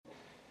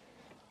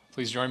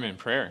Please join me in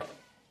prayer.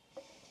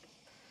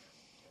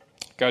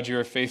 God, you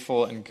are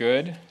faithful and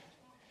good.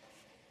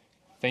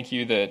 Thank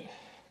you that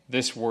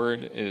this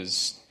word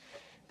it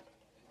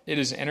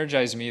has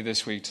energized me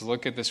this week to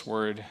look at this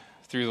word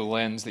through the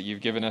lens that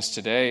you've given us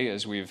today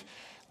as we've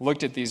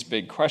looked at these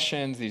big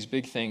questions, these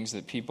big things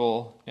that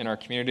people in our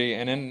community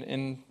and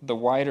in the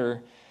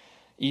wider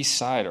East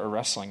Side are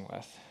wrestling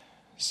with.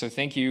 So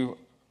thank you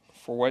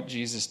for what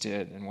Jesus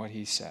did and what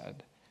he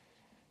said.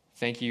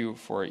 Thank you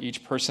for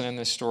each person in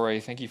this story.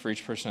 Thank you for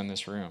each person in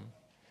this room.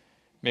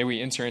 May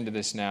we enter into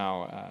this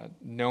now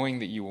knowing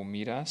that you will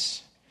meet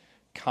us,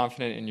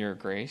 confident in your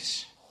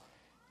grace,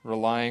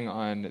 relying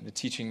on the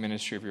teaching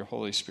ministry of your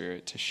Holy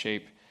Spirit to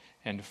shape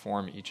and to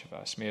form each of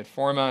us. May it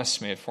form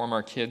us, may it form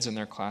our kids in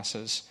their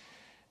classes,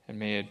 and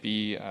may it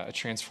be a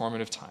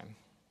transformative time.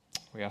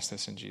 We ask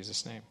this in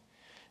Jesus' name.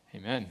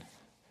 Amen.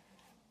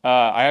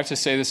 I have to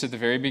say this at the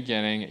very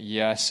beginning.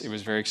 Yes, it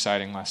was very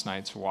exciting last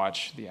night to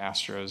watch the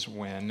Astros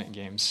win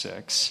Game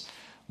 6,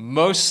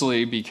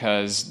 mostly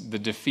because the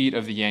defeat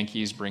of the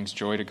Yankees brings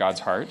joy to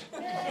God's heart.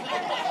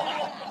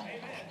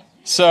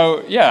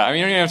 So, yeah, I mean,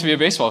 you don't even have to be a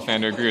baseball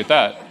fan to agree with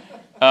that.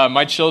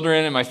 My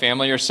children and my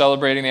family are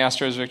celebrating the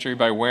Astros' victory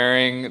by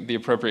wearing the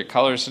appropriate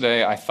colors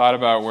today. I thought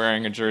about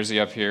wearing a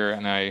jersey up here,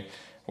 and I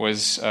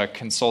was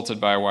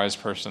consulted by a wise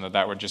person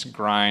that would just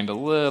grind a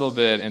little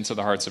bit into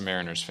the hearts of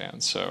Mariners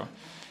fans. So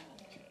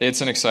it's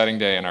an exciting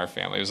day in our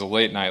family. It was a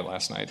late night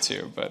last night,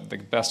 too, but the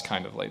best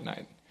kind of late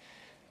night.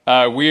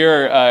 We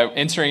are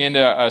entering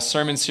into a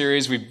sermon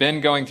series. We've been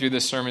going through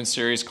this sermon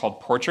series called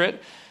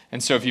Portrait.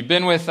 And so if you've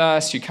been with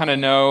us, you kind of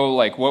know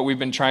like what we've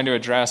been trying to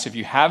address. If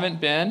you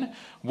haven't been,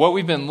 what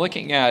we've been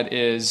looking at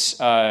is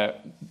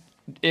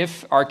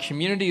if our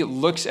community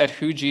looks at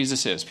who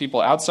Jesus is,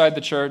 people outside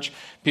the church,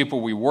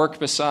 people we work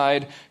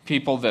beside,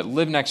 people that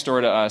live next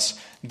door to us,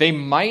 they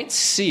might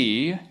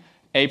see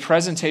a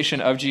presentation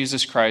of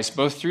Jesus Christ,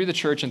 both through the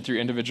church and through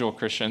individual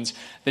Christians,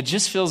 that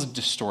just feels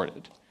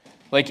distorted.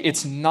 Like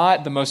it's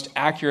not the most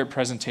accurate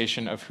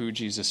presentation of who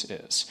Jesus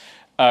is.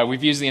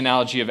 We've used the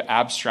analogy of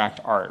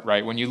abstract art,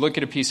 right? When you look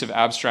at a piece of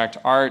abstract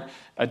art,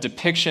 a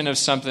depiction of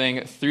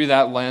something through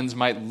that lens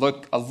might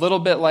look a little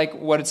bit like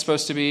what it's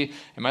supposed to be.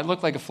 It might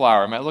look like a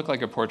flower. It might look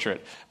like a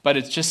portrait. But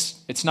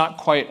it's not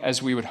quite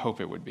as we would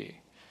hope it would be.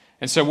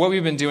 And so what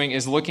we've been doing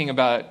is looking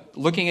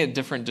at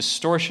different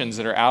distortions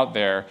that are out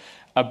there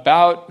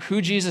about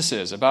who Jesus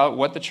is, about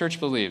what the church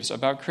believes,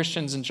 about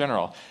Christians in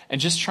general,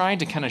 and just trying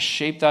to kind of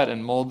shape that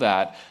and mold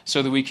that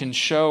so that we can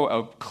show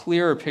a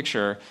clearer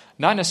picture,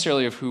 not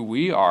necessarily of who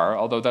we are,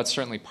 although that's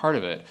certainly part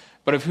of it,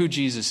 but of who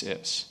Jesus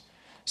is.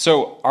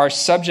 So our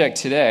subject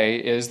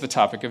today is the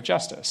topic of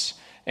justice.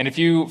 And if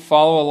you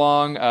follow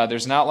along,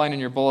 there's an outline in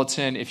your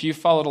bulletin. If you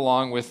followed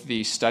along with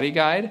the study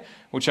guide,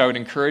 which I would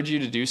encourage you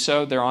to do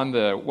so, they're on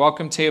the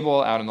welcome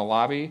table out in the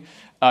lobby.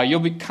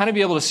 You'll be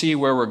able to see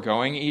where we're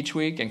going each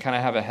week and kind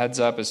of have a heads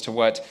up as to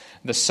what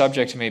the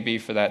subject may be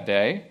for that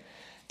day.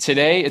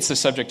 Today, it's the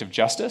subject of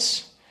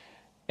justice.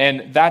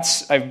 And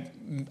that's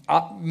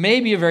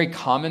maybe a very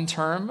common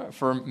term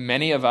for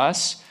many of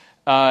us.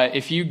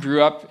 If you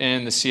grew up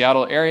in the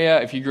Seattle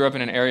area, if you grew up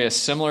in an area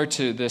similar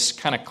to this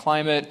kind of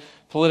climate,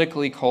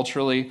 politically,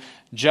 culturally,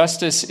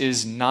 justice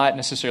is not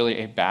necessarily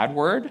a bad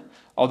word,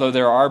 although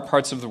there are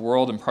parts of the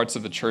world and parts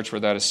of the church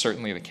where that is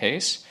certainly the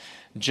case.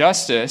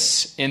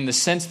 Justice, in the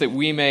sense that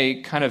we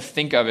may kind of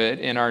think of it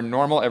in our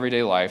normal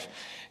everyday life,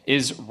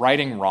 is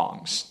righting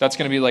wrongs. That's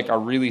going to be like a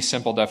really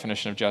simple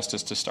definition of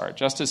justice to start.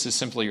 Justice is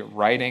simply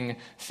righting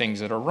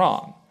things that are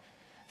wrong.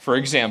 For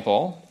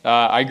example,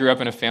 I grew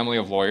up in a family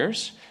of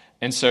lawyers,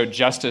 and so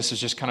justice is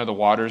just kind of the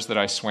waters that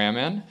I swam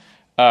in.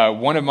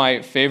 One of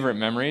my favorite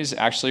memories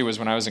actually was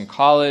when I was in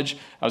college.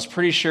 I was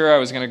pretty sure I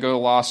was going to go to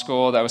law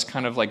school. That was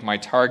kind of like my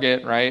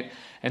target, right?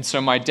 And so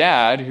my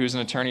dad, who's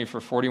an attorney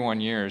for 41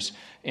 years,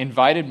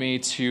 invited me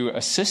to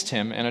assist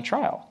him in a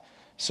trial.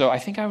 So I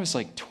think I was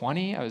like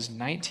 20, I was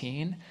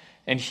 19,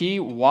 and he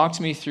walked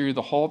me through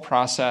the whole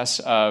process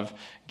of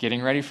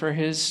getting ready for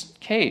his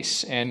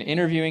case and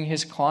interviewing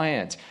his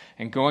client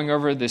and going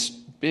over this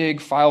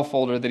big file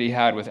folder that he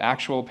had with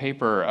actual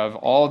paper of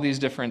all these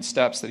different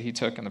steps that he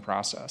took in the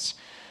process.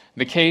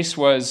 The case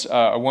was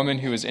a woman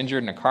who was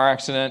injured in a car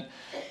accident.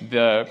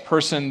 The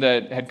person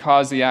that had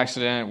caused the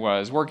accident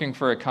was working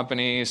for a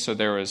company, so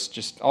there was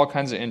just all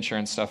kinds of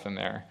insurance stuff in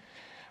there.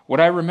 What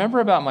I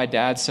remember about my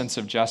dad's sense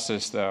of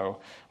justice, though,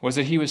 was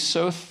that he was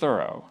so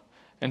thorough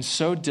and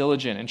so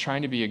diligent in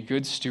trying to be a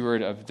good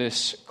steward of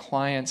this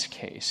client's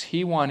case.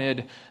 He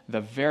wanted the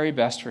very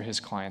best for his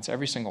clients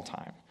every single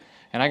time.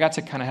 And I got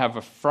to kind of have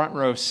a front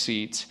row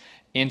seat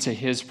into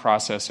his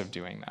process of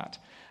doing that.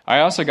 I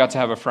also got to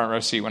have a front row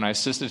seat when I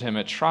assisted him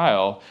at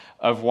trial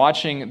of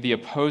watching the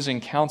opposing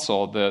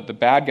counsel, the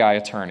bad guy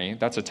attorney,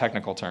 that's a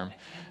technical term,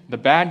 the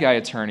bad guy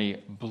attorney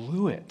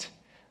blew it.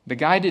 The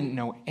guy didn't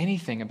know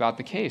anything about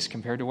the case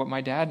compared to what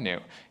my dad knew.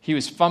 He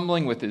was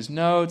fumbling with his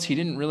notes. He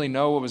didn't really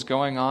know what was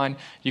going on.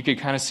 You could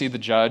kind of see the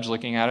judge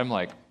looking at him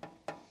like,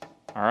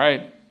 all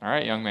right,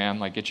 young man,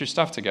 like get your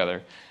stuff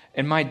together.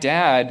 And my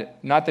dad,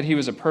 not that he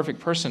was a perfect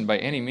person by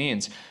any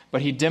means,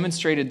 but he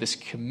demonstrated this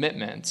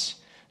commitment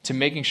to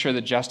making sure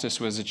that justice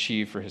was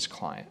achieved for his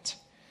client.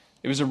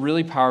 It was a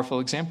really powerful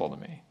example to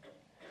me.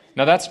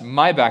 Now, that's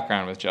my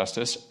background with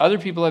justice. Other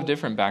people have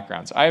different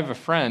backgrounds. I have a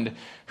friend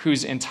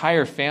whose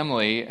entire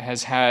family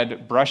has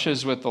had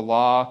brushes with the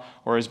law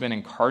or has been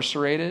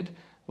incarcerated.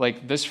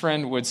 Like, this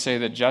friend would say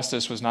that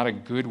justice was not a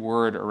good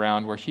word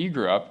around where he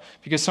grew up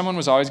because someone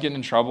was always getting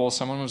in trouble,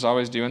 someone was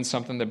always doing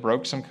something that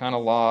broke some kind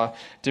of law,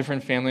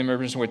 different family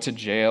members went to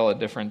jail at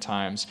different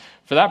times.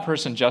 For that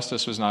person,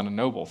 justice was not a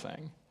noble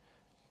thing.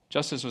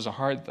 Justice was a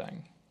hard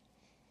thing.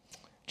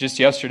 Just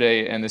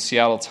yesterday in the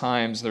Seattle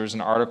Times, there was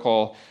an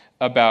article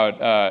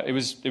about, it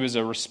was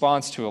a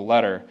response to a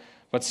letter,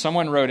 but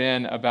someone wrote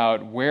in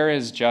about where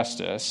is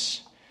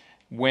justice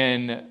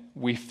when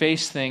we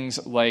face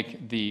things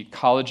like the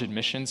college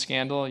admission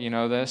scandal, you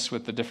know this,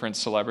 with the different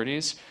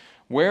celebrities.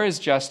 Where is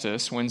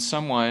justice when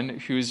someone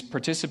who's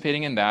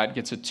participating in that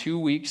gets a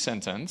 2-week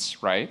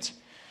sentence, right,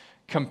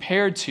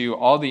 compared to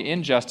all the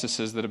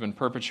injustices that have been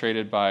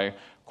perpetrated by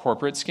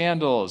corporate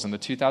scandals and the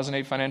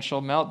 2008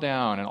 financial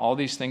meltdown and all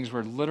these things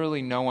where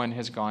literally no one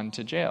has gone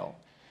to jail?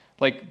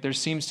 Like, there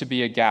seems to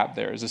be a gap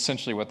there, is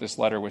essentially what this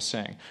letter was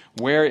saying.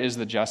 Where is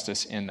the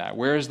justice in that?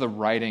 Where is the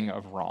righting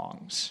of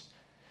wrongs?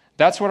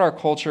 That's what our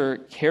culture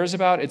cares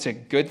about. It's a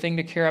good thing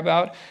to care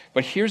about.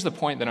 But here's the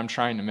point that I'm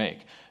trying to make.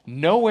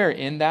 Nowhere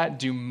in that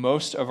do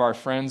most of our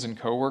friends and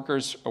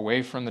coworkers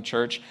away from the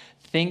church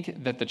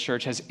think that the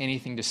church has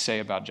anything to say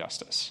about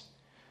justice.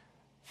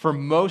 For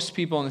most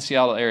people in the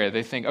Seattle area,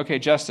 they think, okay,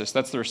 justice,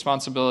 that's the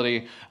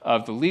responsibility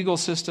of the legal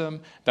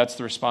system, that's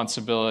the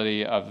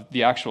responsibility of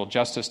the actual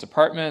Justice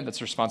Department, that's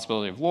the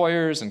responsibility of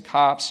lawyers and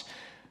cops.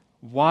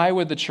 Why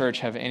would the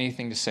church have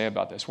anything to say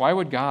about this? Why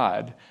would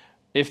God,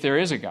 if there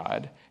is a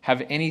God,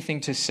 have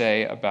anything to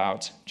say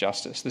about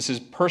justice? This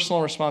is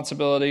personal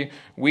responsibility.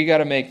 We got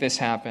to make this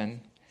happen.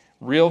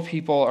 Real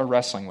people are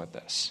wrestling with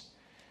this.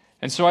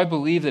 And so I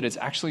believe that it's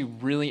actually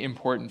really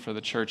important for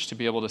the church to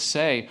be able to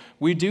say,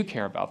 we do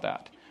care about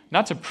that.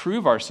 Not to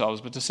prove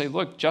ourselves, but to say,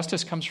 look,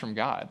 justice comes from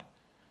God.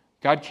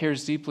 God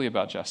cares deeply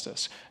about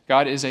justice.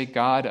 God is a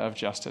God of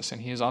justice,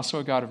 and he is also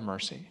a God of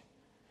mercy.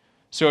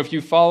 So if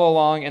you follow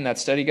along in that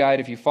study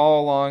guide, if you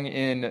follow along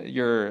in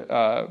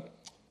your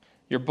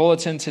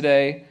bulletin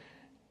today,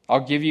 I'll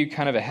give you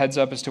kind of a heads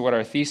up as to what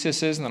our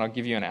thesis is, and then I'll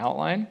give you an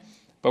outline.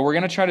 But we're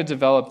going to try to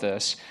develop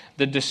this.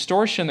 The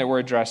distortion that we're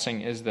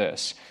addressing is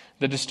this.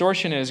 The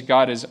distortion is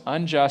God is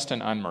unjust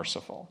and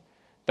unmerciful.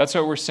 That's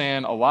what we're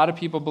saying. A lot of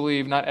people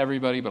believe, not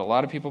everybody, but a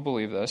lot of people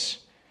believe this,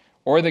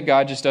 or that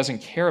God just doesn't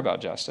care about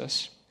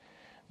justice.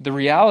 The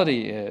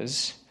reality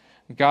is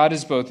God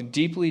is both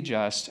deeply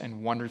just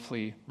and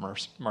wonderfully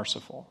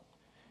merciful.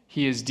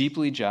 He is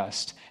deeply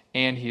just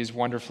and he is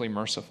wonderfully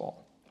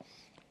merciful.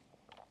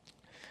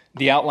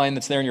 The outline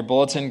that's there in your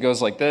bulletin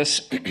goes like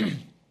this.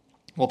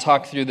 We'll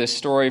talk through this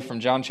story from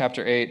John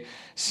chapter 8,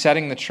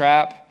 setting the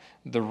trap,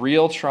 the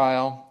real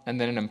trial,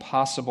 and then an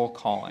impossible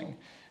calling.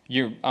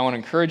 I want to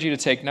encourage you to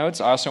take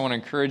notes. I also want to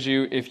encourage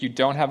you, if you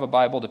don't have a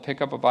Bible, to pick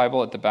up a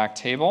Bible at the back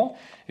table.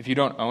 If you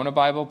don't own a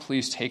Bible,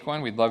 please take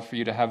one. We'd love for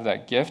you to have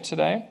that gift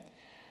today.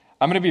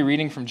 I'm going to be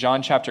reading from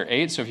John chapter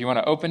 8, so if you want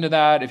to open to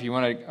that, if you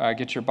want to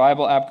get your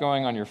Bible app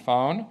going on your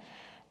phone,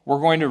 we're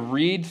going to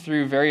read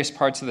through various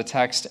parts of the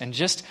text and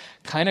just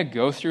kind of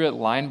go through it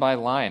line by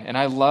line. And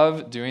I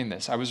love doing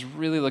this. I was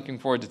really looking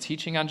forward to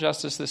teaching on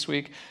justice this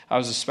week. I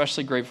was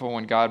especially grateful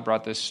when God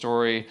brought this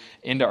story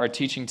into our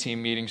teaching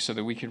team meeting so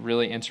that we could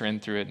really enter in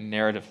through it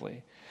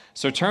narratively.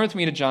 So turn with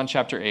me to John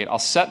chapter 8. I'll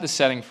set the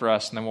setting for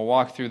us, and then we'll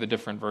walk through the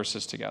different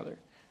verses together.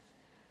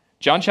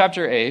 John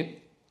chapter 8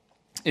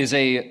 is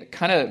a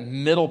kind of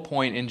middle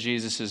point in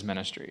Jesus'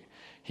 ministry.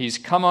 He's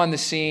come on the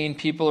scene.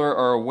 People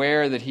are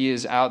aware that he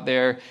is out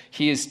there.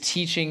 He is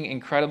teaching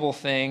incredible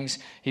things.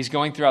 He's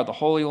going throughout the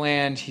Holy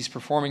Land. He's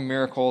performing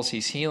miracles.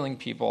 He's healing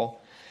people.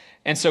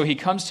 And so he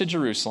comes to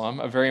Jerusalem,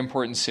 a very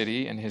important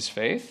city in his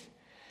faith.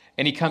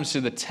 And he comes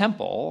to the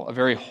temple, a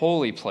very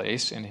holy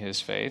place in his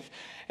faith.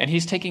 And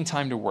he's taking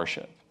time to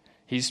worship.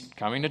 He's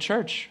coming to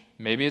church.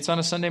 Maybe it's on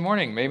a Sunday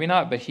morning, maybe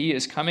not. But he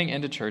is coming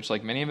into church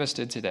like many of us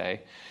did today.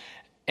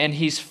 And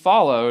he's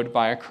followed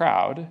by a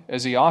crowd,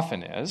 as he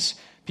often is.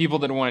 People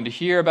that wanted to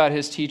hear about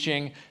his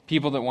teaching,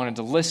 people that wanted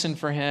to listen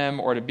for him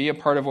or to be a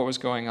part of what was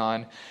going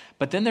on.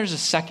 But then there's a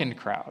second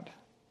crowd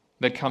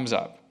that comes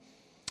up.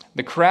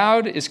 The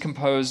crowd is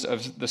composed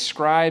of the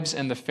scribes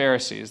and the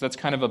Pharisees. That's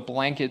kind of a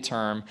blanket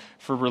term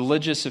for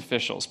religious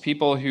officials,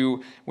 people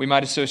who we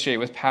might associate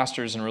with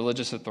pastors and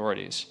religious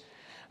authorities.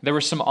 There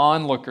were some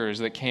onlookers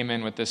that came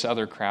in with this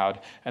other crowd.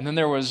 And then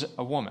there was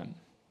a woman,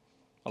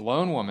 a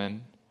lone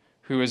woman,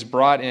 who was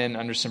brought in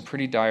under some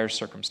pretty dire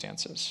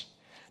circumstances.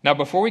 Now,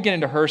 before we get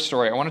into her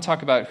story, I want to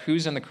talk about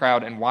who's in the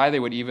crowd and why they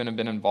would even have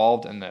been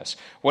involved in this.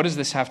 What does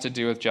this have to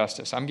do with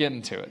justice? I'm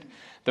getting to it.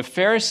 The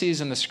Pharisees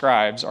and the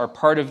scribes are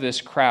part of this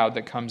crowd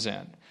that comes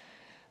in.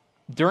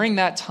 During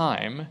that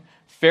time,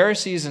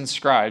 Pharisees and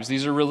scribes,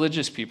 these are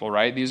religious people,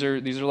 right? These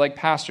are like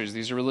pastors.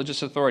 These are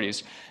religious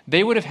authorities.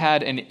 They would have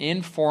had an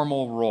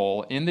informal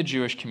role in the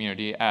Jewish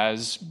community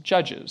as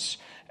judges,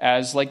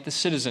 as like the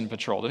citizen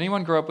patrol. Did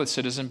anyone grow up with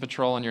citizen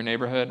patrol in your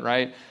neighborhood,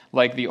 right?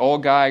 Like the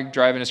old guy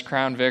driving his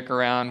Crown Vic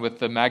around with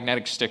the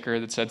magnetic sticker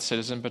that said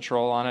citizen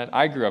patrol on it.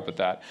 I grew up with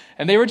that.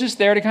 And they were just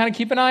there to kind of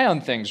keep an eye on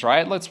things,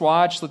 right? Let's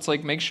watch. Let's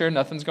like make sure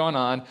nothing's going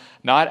on.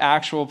 Not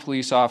actual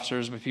police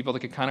officers, but people that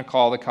could kind of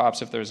call the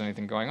cops if there was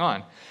anything going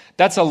on.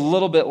 That's a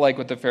little bit like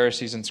what the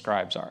Pharisees and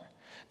scribes are.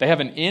 They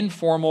have an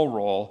informal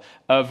role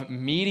of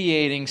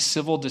mediating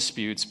civil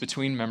disputes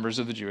between members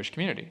of the Jewish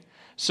community.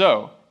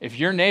 So, if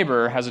your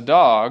neighbor has a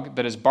dog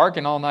that is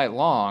barking all night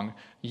long,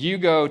 you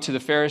go to the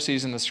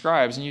Pharisees and the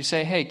scribes and you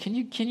say, hey, can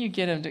you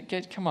get him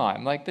to come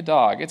on, like the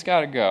dog, it's got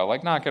to go,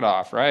 like knock it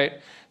off,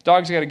 right?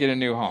 Dog's got to get a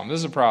new home. This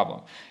is a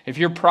problem. If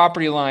your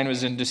property line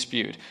was in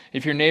dispute,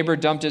 if your neighbor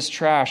dumped his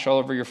trash all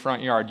over your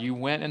front yard, you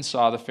went and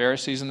saw the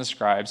Pharisees and the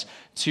scribes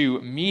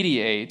to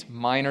mediate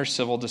minor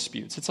civil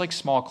disputes. It's like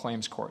small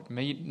claims court.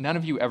 None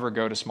of you ever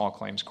go to small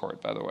claims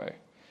court, by the way.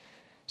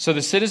 So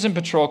the citizen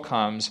patrol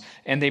comes,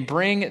 and they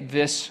bring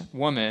this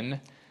woman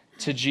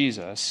to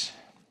Jesus.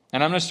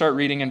 And I'm going to start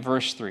reading in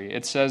verse 3.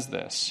 It says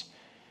this: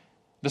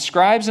 "The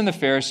scribes and the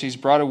Pharisees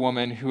brought a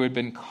woman who had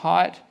been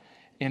caught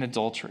in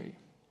adultery.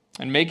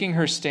 And making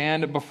her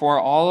stand before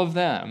all of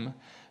them,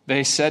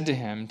 they said to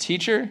him,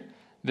 'Teacher,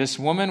 this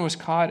woman was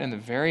caught in the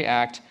very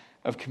act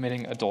of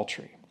committing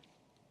adultery.'"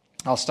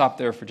 I'll stop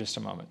there for just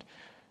a moment.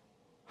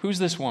 Who's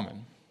this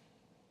woman?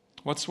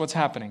 What's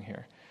happening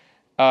here?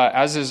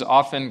 As is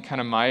often kind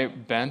of my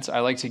bent,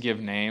 I like to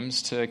give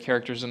names to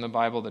characters in the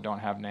Bible that don't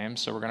have names,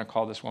 so we're going to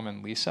call this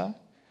woman Lisa.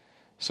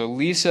 So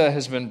Lisa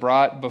has been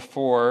brought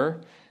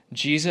before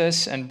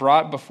Jesus and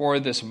brought before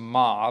this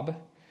mob.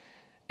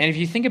 And if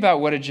you think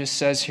about what it just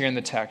says here in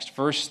the text,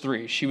 verse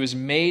 3, she was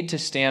made to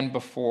stand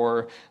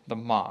before the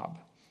mob,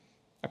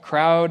 a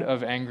crowd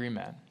of angry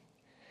men.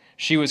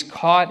 She was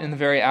caught in the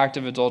very act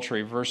of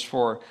adultery, verse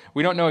 4.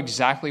 We don't know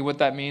exactly what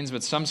that means,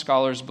 but some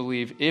scholars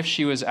believe if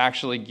she was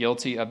actually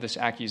guilty of this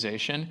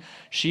accusation,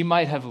 she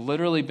might have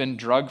literally been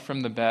drugged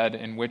from the bed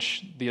in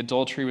which the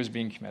adultery was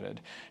being committed.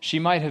 She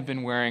might have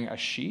been wearing a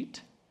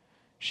sheet.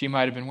 She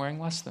might have been wearing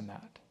less than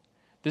that.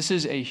 This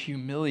is a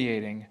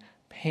humiliating,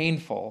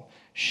 painful,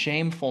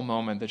 shameful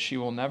moment that she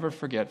will never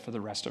forget for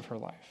the rest of her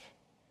life.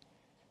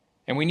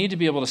 And we need to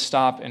be able to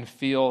stop and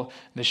feel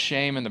the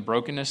shame and the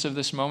brokenness of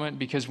this moment,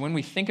 because when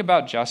we think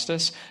about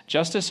justice,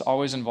 justice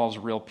always involves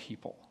real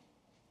people.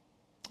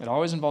 It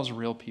always involves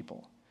real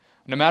people.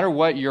 No matter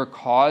what your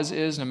cause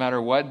is, no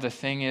matter what the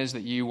thing is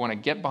that you want to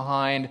get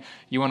behind,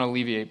 you want to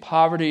alleviate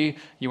poverty,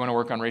 you want to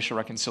work on racial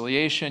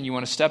reconciliation, you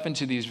want to step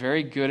into these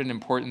very good and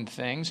important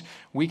things,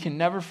 we can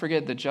never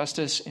forget that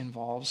justice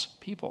involves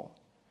people,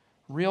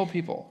 real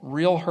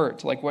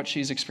hurt, like what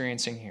she's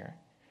experiencing here.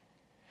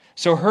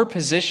 So her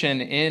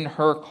position in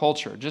her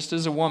culture, just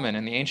as a woman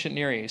in the ancient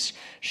Near East,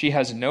 she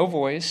has no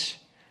voice,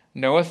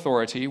 no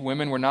authority.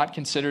 Women were not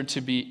considered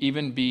to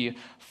be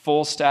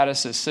full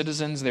status as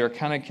citizens. They were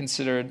kind of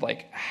considered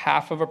like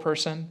half of a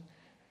person.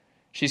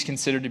 She's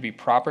considered to be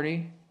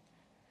property.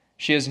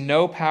 She has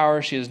no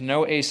power. She has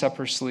no ace up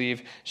her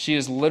sleeve. She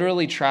is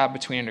literally trapped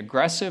between an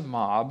aggressive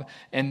mob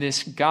and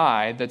this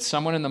guy that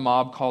someone in the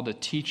mob called a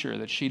teacher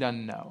that she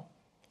doesn't know.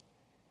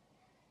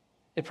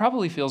 It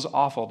probably feels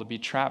awful to be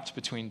trapped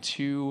between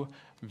two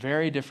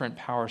very different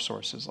power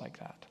sources like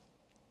that.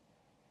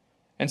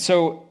 And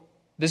so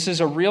this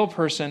is a real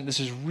person. This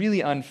is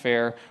really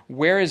unfair.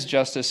 Where is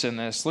justice in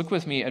this? Look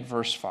with me at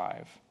verse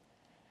 5.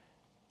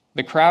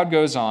 The crowd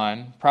goes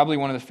on. Probably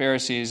one of the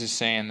Pharisees is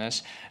saying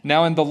this.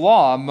 "Now in the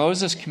law,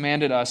 Moses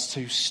commanded us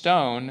to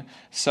stone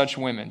such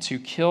women, to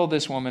kill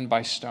this woman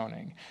by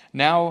stoning.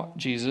 Now,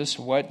 Jesus,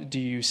 what do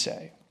you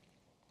say?"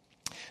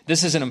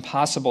 This is an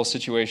impossible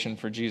situation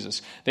for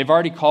Jesus. They've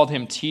already called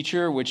him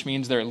teacher, which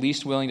means they're at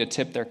least willing to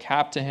tip their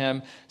cap to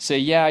him, say,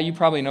 yeah, you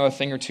probably know a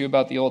thing or two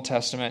about the Old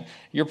Testament.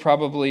 You're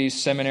probably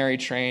seminary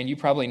trained. You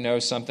probably know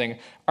something.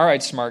 All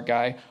right, smart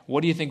guy,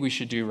 what do you think we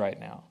should do right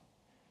now?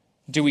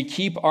 Do we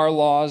keep our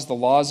laws, the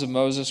laws of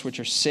Moses, which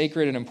are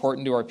sacred and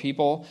important to our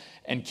people,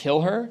 and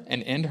kill her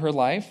and end her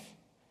life?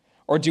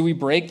 Or do we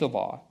break the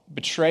law,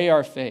 betray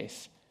our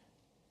faith,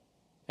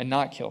 and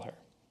not kill her?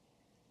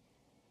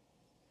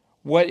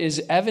 What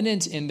is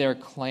evident in their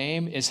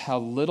claim is how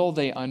little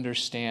they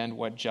understand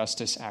what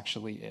justice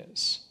actually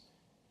is.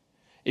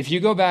 If you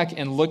go back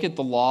and look at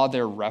the law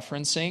they're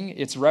referencing,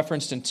 it's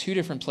referenced in two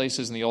different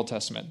places in the Old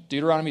Testament,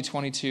 Deuteronomy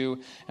 22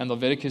 and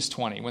Leviticus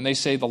 20. When they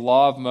say the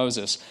law of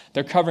Moses,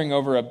 they're covering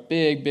over a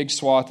big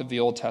swath of the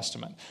Old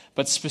Testament.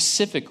 But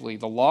specifically,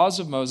 the laws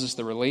of Moses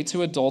that relate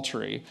to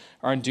adultery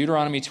are in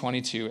Deuteronomy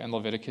 22 and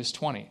Leviticus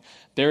 20.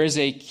 There is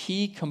a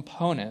key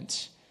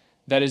component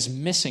that is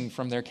missing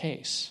from their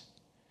case.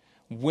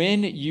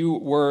 When you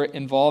were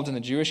involved in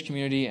the Jewish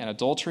community and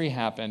adultery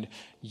happened,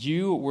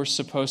 you were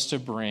supposed to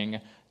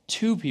bring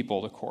two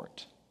people to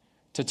court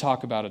to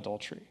talk about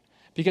adultery.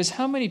 Because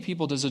how many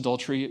people does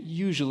adultery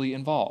usually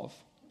involve?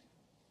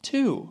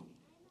 Two,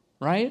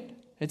 right?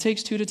 It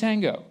takes two to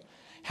tango.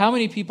 How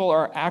many people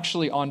are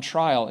actually on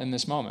trial in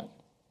this moment?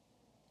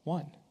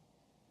 One.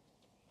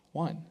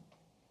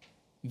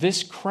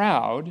 This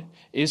crowd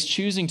is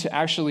choosing to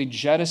actually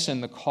jettison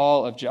the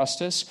call of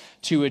justice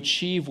to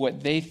achieve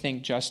what they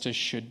think justice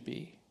should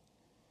be.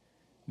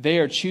 They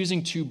are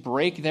choosing to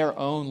break their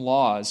own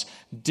laws,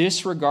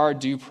 disregard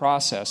due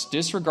process,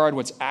 disregard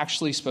what's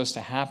actually supposed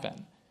to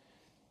happen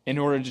in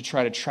order to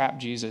try to trap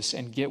Jesus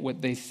and get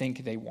what they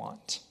think they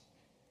want.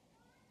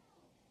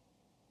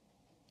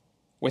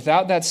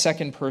 Without that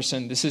second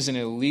person, this is an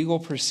illegal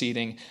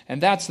proceeding,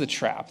 and that's the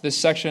trap. This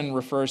section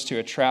refers to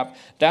a trap.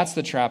 That's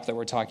the trap that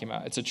we're talking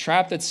about. It's a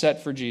trap that's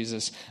set for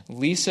Jesus.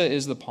 Lisa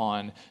is the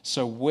pawn.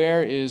 So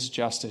where is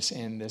justice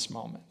in this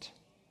moment?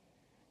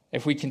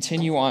 If we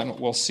continue on,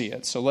 we'll see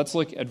it. So let's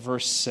look at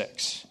verse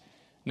 6.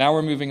 Now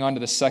we're moving on to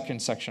the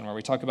second section where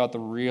we talk about the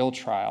real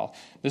trial.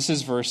 This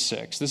is verse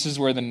 6. This is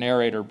where the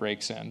narrator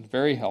breaks in.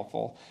 Very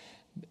helpful.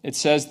 It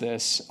says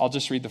this. I'll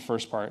just read the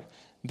first part.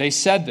 They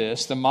said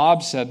this, the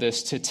mob said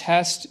this, to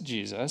test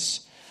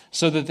Jesus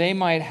so that they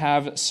might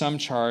have some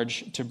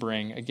charge to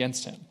bring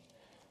against him.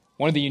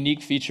 One of the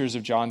unique features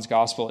of John's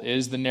gospel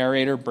is the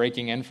narrator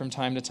breaking in from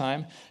time to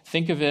time.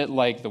 Think of it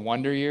like the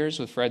Wonder Years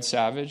with Fred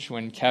Savage,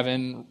 when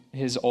Kevin,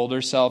 his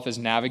older self, is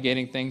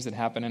navigating things that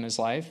happen in his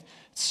life.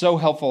 It's so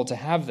helpful to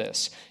have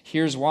this.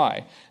 Here's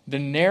why. The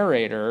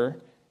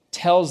narrator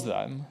tells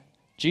them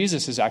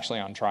Jesus is actually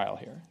on trial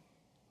here.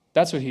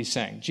 That's what he's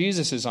saying.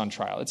 Jesus is on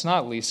trial. It's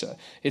not Lisa.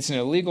 It's an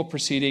illegal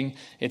proceeding.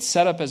 It's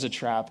set up as a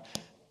trap.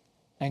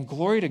 And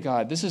glory to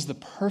God, this is the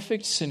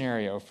perfect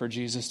scenario for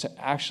Jesus to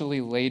actually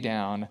lay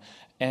down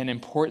an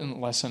important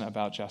lesson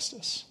about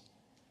justice.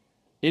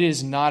 It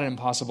is not an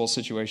impossible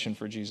situation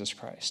for Jesus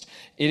Christ.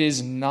 It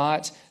is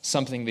not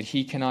something that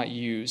he cannot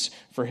use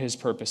for his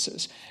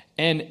purposes.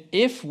 And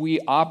if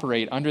we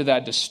operate under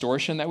that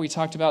distortion that we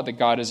talked about, that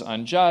God is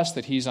unjust,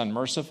 that he's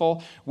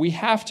unmerciful, we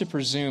have to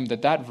presume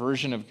that that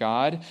version of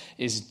God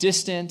is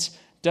distant,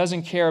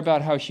 doesn't care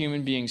about how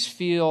human beings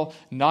feel,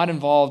 not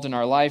involved in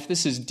our life.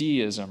 This is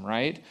deism,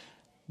 right?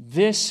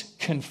 This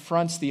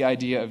confronts the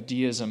idea of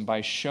deism by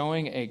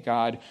showing a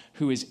God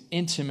who is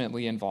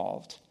intimately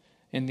involved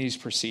in these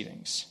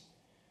proceedings.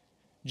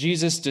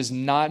 Jesus does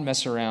not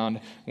mess around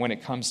when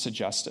it comes to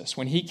justice.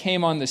 When he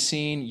came on the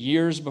scene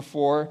years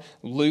before,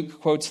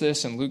 Luke quotes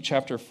this in Luke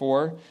chapter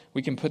 4.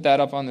 We can put that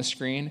up on the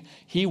screen.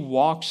 He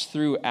walks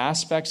through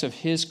aspects of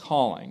his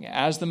calling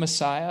as the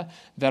Messiah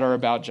that are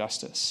about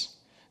justice.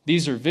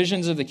 These are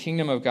visions of the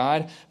kingdom of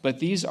God, but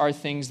these are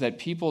things that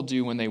people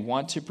do when they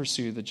want to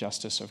pursue the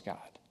justice of God.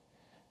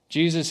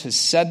 Jesus has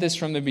said this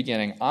from the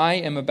beginning. I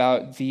am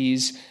about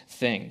these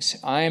things.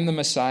 I am the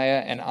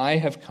Messiah, and I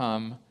have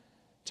come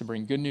to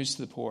bring good news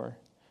to the poor,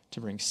 to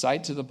bring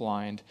sight to the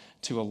blind,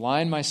 to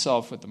align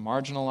myself with the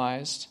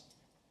marginalized,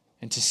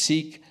 and to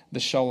seek the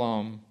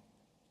shalom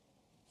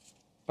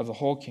of the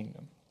whole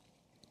kingdom.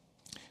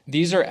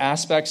 These are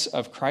aspects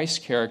of Christ's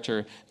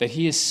character that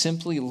he is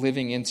simply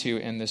living into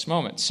in this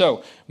moment.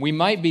 So we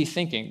might be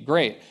thinking,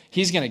 great,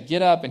 he's going to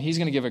get up and he's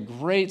going to give a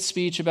great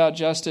speech about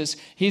justice.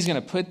 He's going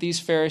to put these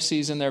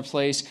Pharisees in their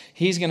place.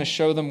 He's going to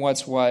show them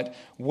what's what.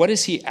 What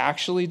does he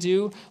actually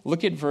do?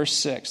 Look at verse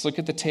 6. Look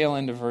at the tail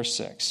end of verse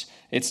 6.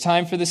 It's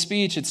time for the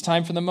speech. It's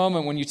time for the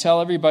moment when you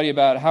tell everybody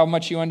about how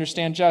much you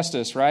understand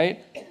justice, right?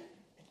 It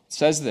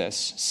says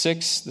this,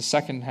 6, the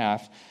second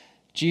half,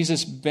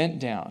 Jesus bent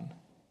down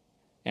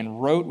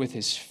and wrote with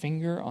his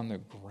finger on the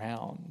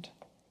ground.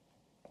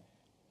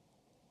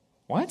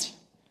 What?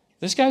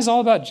 This guy's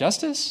all about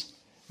justice?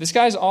 This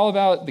guy's all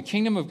about the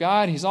kingdom of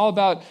God. He's all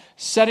about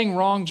setting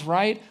wrongs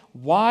right.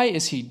 Why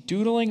is he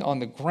doodling on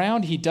the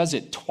ground? He does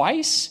it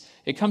twice.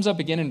 It comes up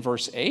again in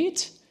verse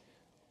 8.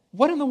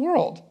 What in the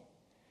world?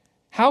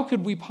 How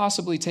could we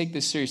possibly take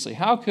this seriously?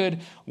 How could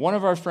one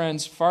of our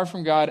friends far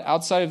from God,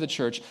 outside of the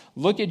church,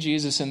 look at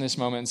Jesus in this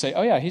moment and say,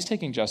 oh yeah, he's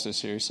taking justice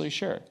seriously?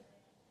 Sure.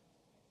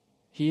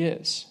 He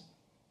is.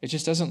 It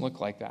just doesn't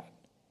look like that.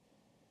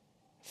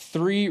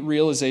 3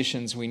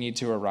 realizations we need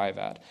to arrive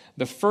at.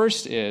 The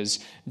first is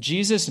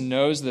Jesus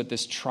knows that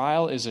this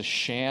trial is a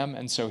sham,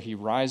 and so he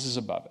rises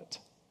above it.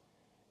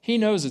 He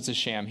knows it's a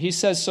sham. He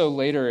says so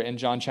later in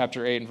John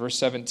chapter 8 and verse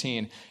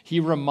 17. He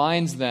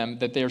reminds them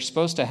that they're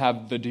supposed to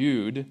have the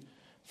dude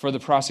for the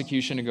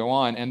prosecution to go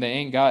on, and they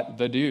ain't got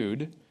the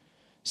dude.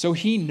 So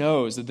he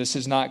knows that this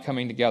is not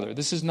coming together.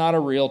 This is not a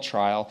real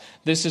trial.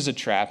 This is a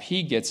trap.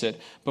 He gets it.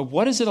 But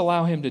what does it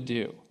allow him to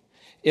do?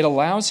 It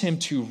allows him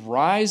to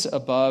rise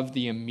above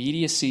the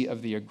immediacy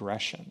of the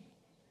aggression.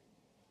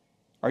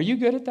 Are you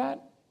good at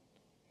that?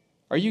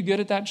 Are you good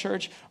at that,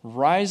 church?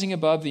 Rising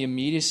above the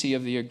immediacy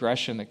of the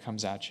aggression that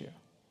comes at you.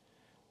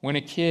 When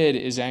a kid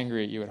is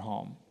angry at you at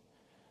home.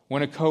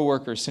 When a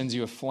coworker sends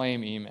you a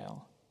flame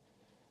email.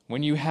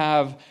 When you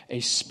have a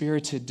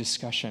spirited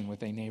discussion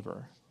with a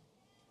neighbor.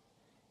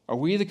 Are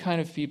we the kind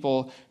of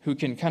people who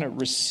can kind of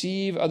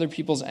receive other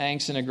people's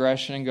angst and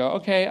aggression and go,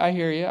 okay, I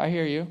hear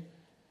you,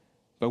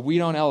 but we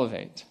don't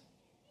elevate.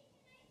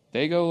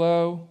 They go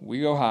low, we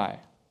go high.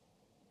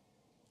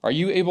 Are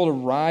you able to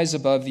rise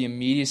above the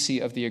immediacy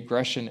of the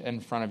aggression in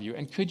front of you?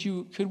 And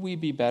could we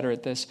be better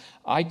at this?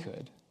 I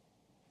could.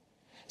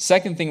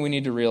 Second thing we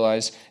need to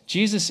realize,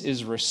 Jesus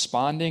is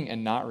responding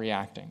and not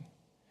reacting.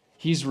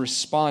 He's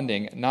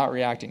responding, not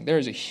reacting. There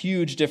is a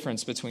huge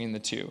difference between the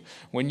two.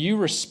 When you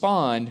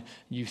respond,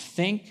 you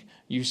think,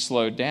 you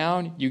slow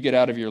down, you get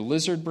out of your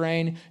lizard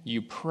brain,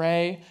 you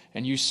pray,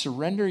 and you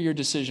surrender your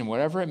decision,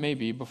 whatever it may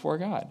be, before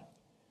God.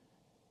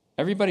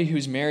 Everybody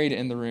who's married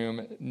in the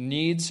room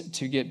needs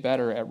to get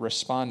better at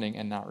responding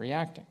and not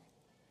reacting.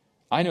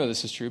 I know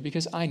this is true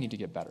because I need to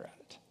get better at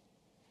it.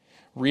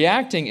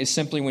 Reacting is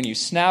simply when you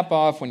snap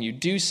off, when you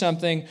do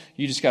something,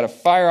 you just got to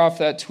fire off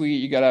that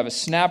tweet, you got to have a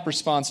snap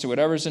response to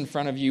whatever's in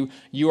front of you.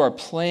 You are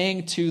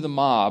playing to the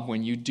mob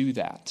when you do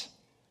that.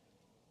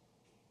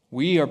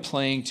 We are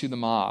playing to the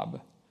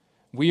mob.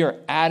 We are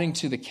adding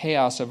to the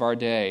chaos of our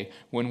day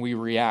when we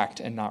react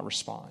and not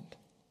respond.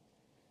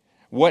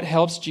 What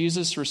helps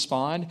Jesus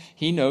respond?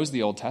 He knows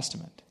the Old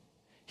Testament.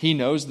 He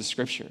knows the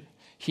Scripture.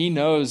 He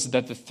knows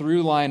that the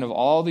through line of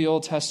all the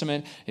Old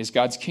Testament is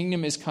God's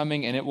kingdom is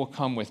coming, and it will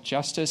come with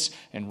justice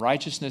and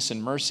righteousness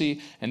and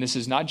mercy. And this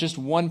is not just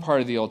one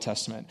part of the Old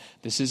Testament.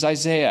 This is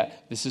Isaiah.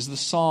 This is the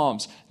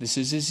Psalms. This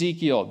is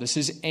Ezekiel. This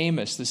is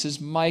Amos. This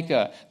is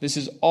Micah. This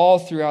is all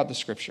throughout the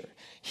Scripture.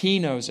 He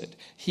knows it.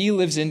 He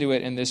lives into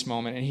it in this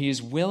moment, and he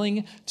is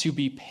willing to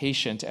be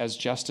patient as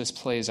justice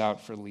plays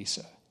out for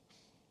Lisa.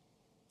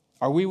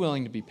 Are we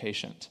willing to be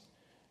patient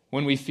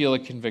when we feel a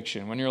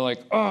conviction? When you're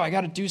like, oh, I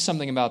got to do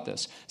something about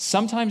this.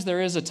 Sometimes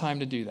there is a time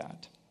to do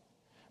that.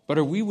 But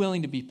are we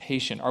willing to be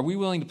patient? Are we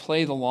willing to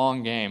play the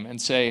long game and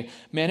say,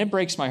 man, it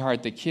breaks my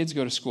heart that kids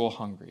go to school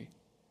hungry.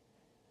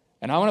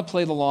 And I want to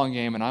play the long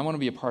game, and I want to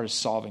be a part of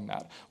solving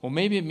that. Well,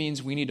 maybe it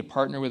means we need to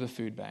partner with a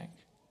food bank.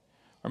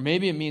 Or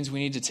maybe it means we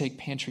need to take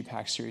pantry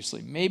packs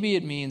seriously. Maybe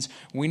it means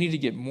we need to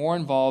get more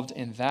involved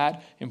in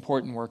that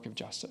important work of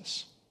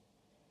justice.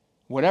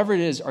 Whatever it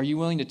is, are you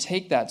willing to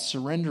take that,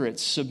 surrender it,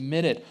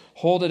 submit it,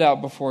 hold it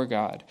out before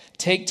God?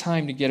 Take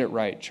time to get it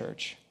right,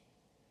 church.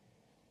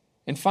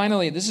 And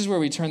finally, this is where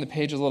we turn the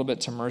page a little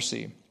bit to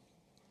mercy.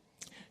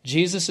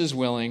 Jesus is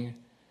willing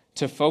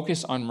to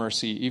focus on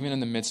mercy even in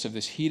the midst of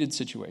this heated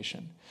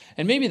situation.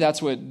 And maybe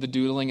that's what the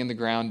doodling in the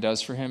ground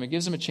does for him. It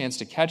gives him a chance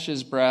to catch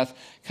his breath,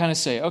 kind of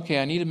say, okay,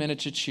 I need a minute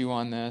to chew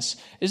on this.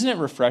 Isn't it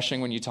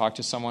refreshing when you talk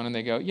to someone and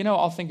they go,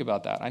 I'll think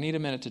about that. I need a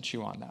minute to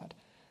chew on that.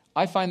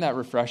 I find that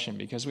refreshing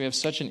because we have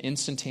such an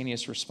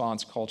instantaneous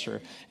response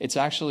culture. It's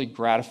actually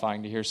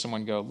gratifying to hear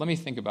someone go, let me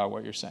think about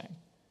what you're saying.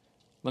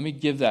 Let me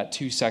give that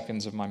 2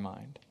 seconds of my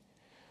mind.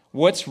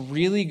 What's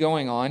really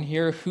going on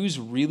here? Who's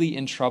really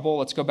in trouble?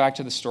 Let's go back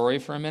to the story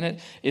for a minute.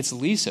 It's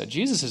Lisa.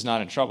 Jesus is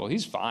not in trouble.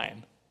 He's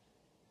fine.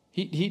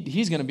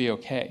 He's going to be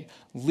okay.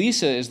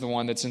 Lisa is the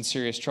one that's in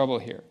serious trouble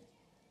here.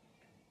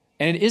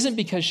 And it isn't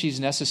because she's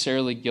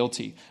necessarily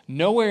guilty.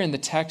 Nowhere in the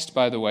text,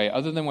 by the way,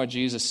 other than what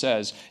Jesus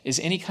says, is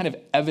any kind of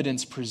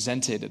evidence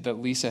presented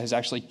that Lisa has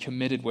actually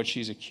committed what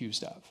she's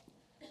accused of.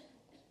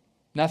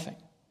 Nothing.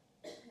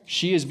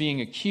 She is being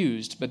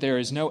accused, but there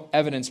is no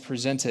evidence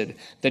presented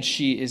that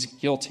she is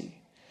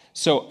guilty.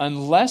 So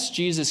unless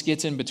Jesus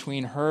gets in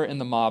between her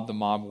and the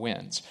mob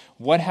wins.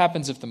 What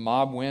happens if the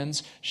mob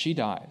wins? She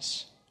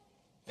dies.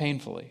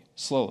 Painfully,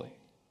 slowly.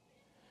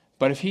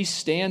 But if he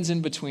stands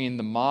in between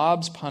the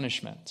mob's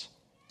punishment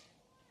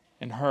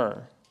and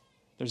her,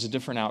 there's a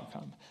different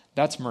outcome.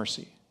 That's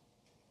mercy.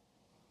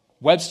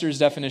 Webster's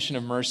definition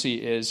of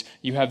mercy is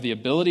you have the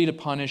ability to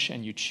punish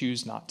and you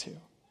choose not to.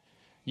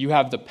 You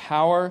have the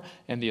power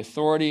and the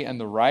authority and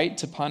the right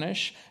to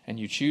punish and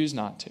you choose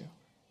not to.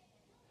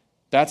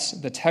 That's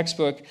the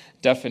textbook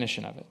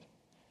definition of it.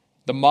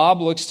 The mob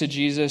looks to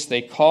Jesus.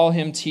 They call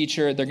him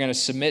teacher. They're going to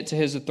submit to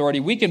his authority.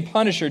 We can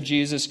punish her,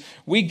 Jesus.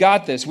 We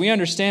got this. We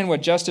understand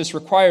what justice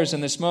requires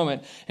in this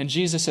moment. And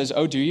Jesus says,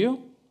 oh, do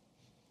you?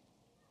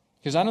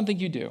 Because I don't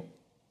think you do.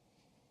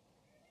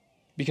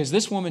 Because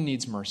this woman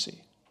needs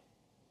mercy.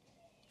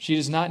 She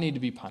does not need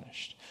to be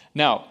punished.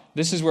 Now,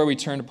 this is where we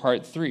turn to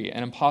part 3,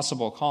 an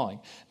impossible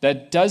calling.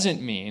 That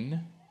doesn't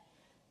mean,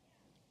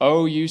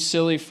 oh, you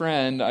silly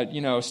friend,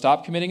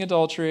 stop committing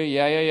adultery.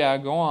 Yeah,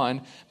 go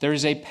on. There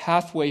is a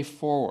pathway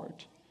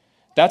forward.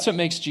 That's what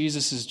makes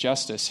Jesus'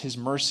 justice, his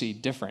mercy,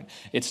 different.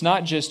 It's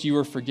not just you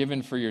are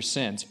forgiven for your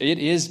sins. It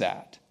is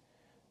that,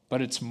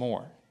 but it's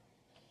more.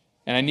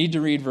 And I need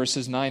to read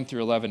verses 9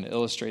 through 11 to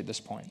illustrate this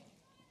point.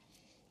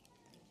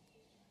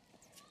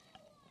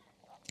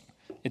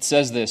 It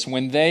says this,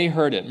 when they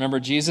heard it, remember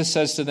Jesus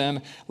says to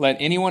them, let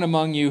anyone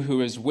among you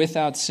who is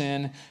without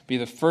sin be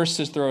the first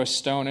to throw a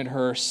stone at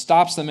her,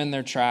 stops them in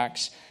their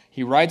tracks.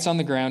 He writes on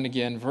the ground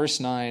again, verse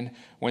 9,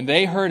 when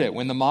they heard it,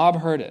 when the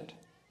mob heard it,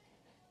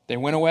 they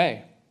went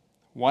away,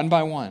 one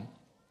by one,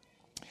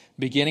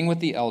 beginning with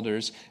the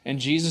elders, and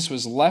Jesus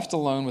was left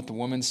alone with the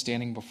woman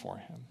standing before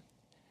him.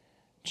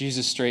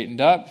 Jesus straightened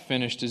up,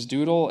 finished his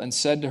doodle, and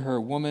said to her,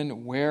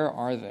 woman, where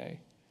are they?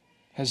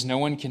 Has no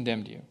one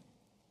condemned you?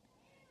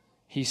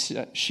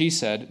 She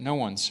said, no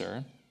one,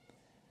 sir.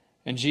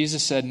 And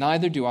Jesus said,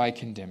 neither do I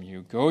condemn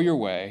you. Go your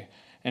way,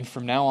 and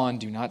from now on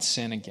do not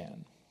sin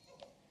again.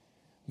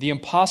 The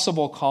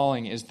impossible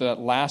calling is the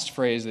last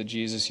phrase that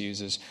Jesus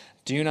uses.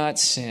 Do not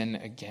sin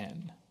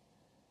again.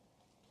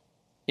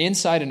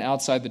 Inside and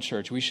outside the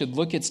church, we should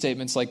look at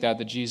statements like that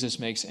Jesus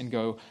makes and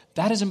go,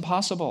 that is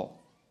impossible.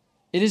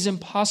 It is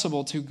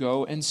impossible to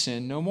go and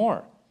sin no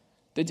more.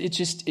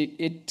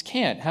 It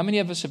can't. How many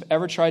of us have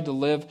ever tried to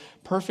live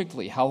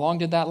perfectly? How long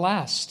did that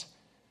last?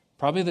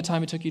 Probably the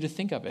time it took you to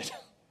think of it.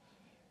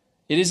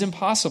 It is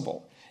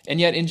impossible. And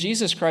yet in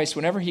Jesus Christ,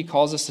 whenever he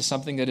calls us to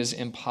something that is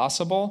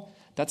impossible,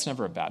 that's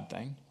never a bad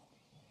thing.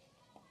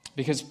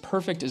 Because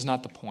perfect is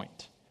not the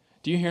point.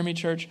 Do you hear me,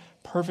 church?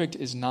 Perfect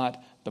is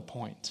not the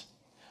point.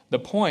 The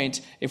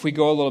point, if we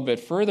go a little bit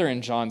further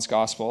in John's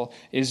gospel,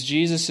 is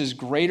Jesus'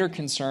 greater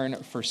concern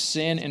for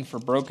sin and for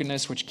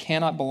brokenness, which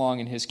cannot belong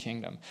in his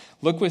kingdom.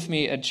 Look with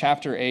me at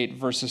chapter 8,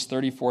 verses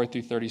 34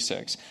 through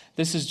 36.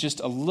 This is just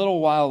a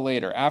little while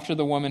later, after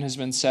the woman has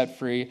been set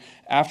free,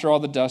 after all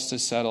the dust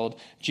is settled.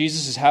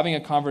 Jesus is having a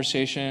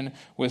conversation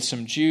with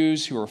some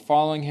Jews who are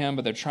following him,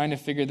 but they're trying to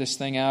figure this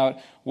thing out.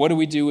 What do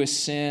we do with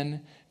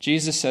sin?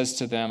 Jesus says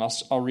to them,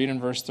 I'll read in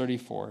verse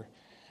 34,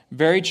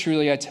 very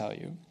truly I tell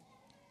you,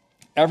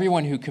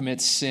 everyone who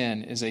commits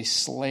sin is a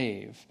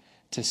slave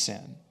to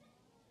sin.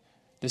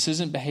 This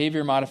isn't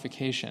behavior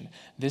modification.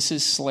 This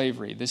is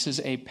slavery. This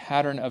is a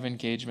pattern of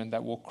engagement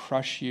that will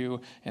crush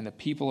you and the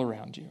people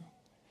around you.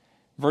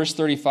 Verse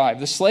 35,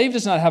 the slave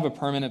does not have a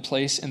permanent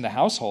place in the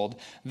household.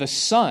 The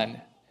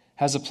son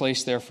has a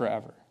place there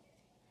forever.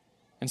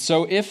 And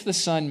so if the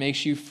Son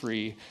makes you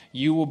free,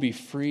 you will be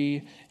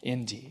free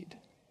indeed.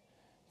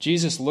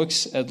 Jesus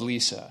looks at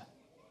Lisa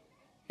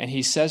and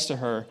he says to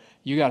her,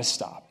 you got to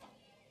stop.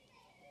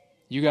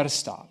 You got to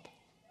stop.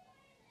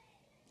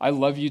 I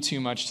love you too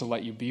much to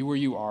let you be where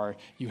you are.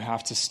 You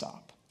have to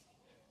stop.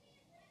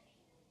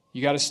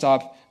 You got to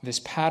stop this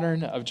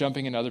pattern of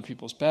jumping in other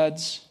people's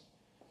beds.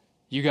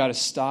 You got to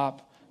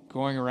stop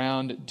going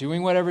around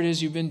doing whatever it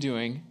is you've been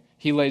doing.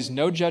 He lays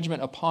no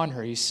judgment upon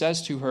her. He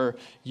says to her,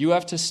 you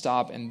have to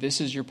stop, and this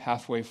is your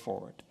pathway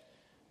forward.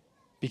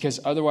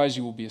 Because otherwise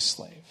you will be a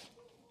slave.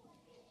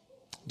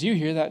 Do you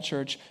hear that,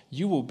 church?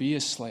 You will be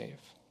a slave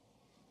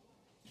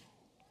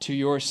to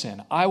your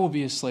sin. I will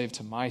be a slave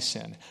to my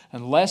sin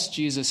unless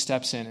Jesus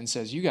steps in and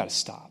says, you got to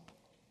stop.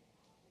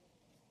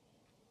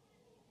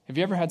 Have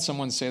you ever had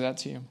someone say that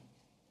to you?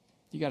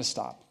 You got to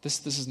stop.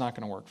 This is not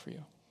going to work for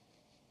you.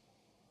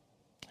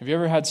 Have you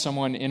ever had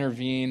someone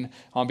intervene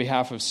on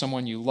behalf of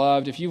someone you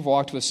loved? If you've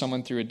walked with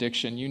someone through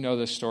addiction, you know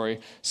this story.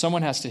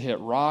 Someone has to hit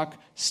rock,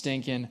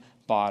 stinking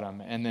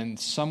bottom, and then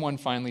someone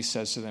finally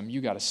says to them,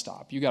 you got to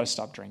stop. You got to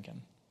stop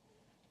drinking.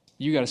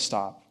 You got to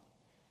stop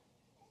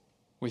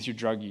with your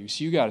drug use.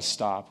 You got to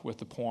stop with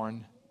the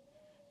porn.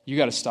 You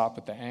got to stop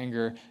with the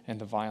anger and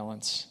the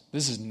violence.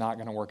 This is not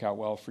going to work out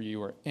well for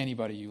you or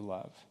anybody you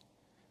love.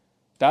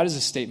 That is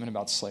a statement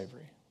about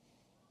slavery.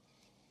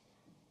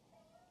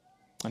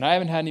 And I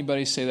haven't had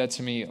anybody say that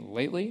to me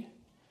lately,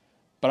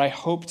 but I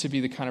hope to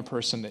be the kind of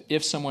person that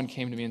if someone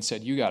came to me and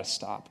said, you got to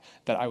stop,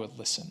 that I would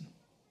listen.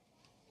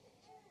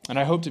 And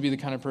I hope to be the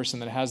kind of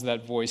person that has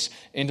that voice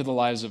into the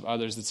lives of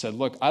others that said,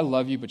 look, I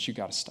love you, but you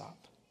got to stop.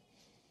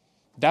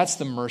 That's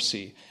the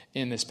mercy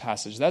in this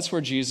passage. That's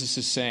where Jesus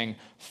is saying,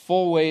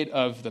 full weight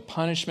of the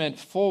punishment,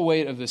 full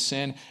weight of the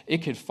sin, it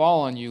could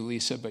fall on you,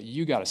 Lisa, but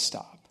you got to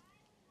stop.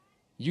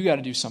 You got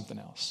to do something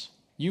else.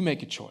 You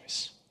make a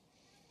choice.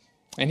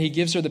 And he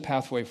gives her the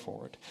pathway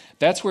forward.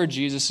 That's where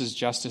Jesus'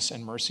 justice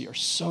and mercy are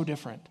so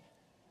different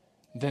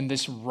than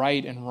this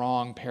right and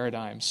wrong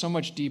paradigm. So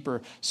much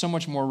deeper, so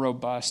much more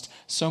robust,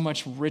 so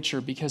much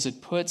richer, because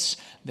it puts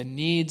the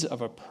needs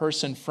of a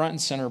person front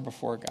and center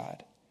before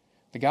God,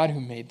 the God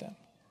who made them,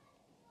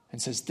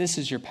 and says, this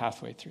is your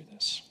pathway through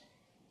this.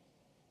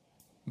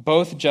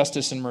 Both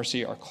justice and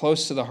mercy are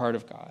close to the heart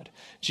of God.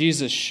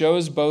 Jesus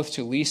shows both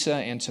to Lisa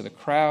and to the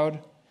crowd.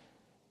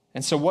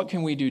 And so what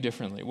can we do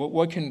differently?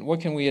 What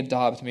can we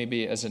adopt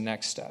maybe as a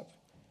next step?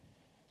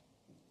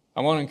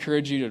 I want to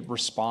encourage you to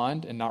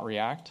respond and not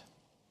react.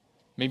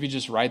 Maybe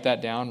just write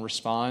that down,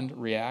 respond,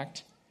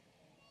 react.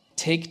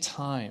 Take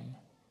time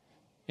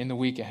in the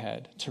week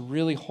ahead to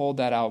really hold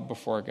that out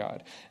before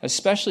God,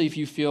 especially if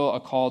you feel a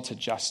call to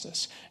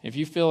justice. If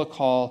you feel a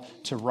call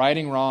to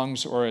righting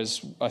wrongs, or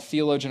as a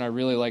theologian I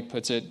really like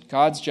puts it,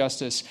 God's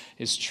justice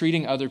is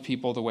treating other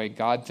people the way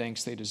God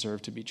thinks they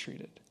deserve to be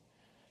treated.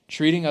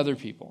 Treating other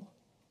people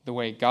the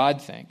way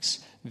God thinks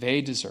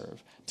they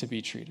deserve to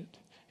be treated.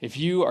 If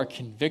you are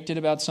convicted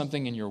about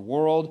something in your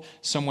world,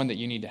 someone that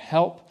you need to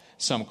help,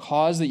 some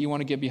cause that you want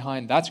to get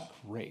behind, that's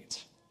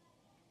great.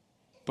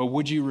 But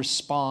would you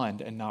respond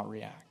and not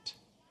react?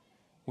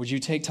 Would you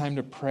take time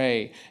to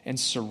pray and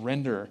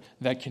surrender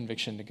that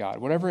conviction to God,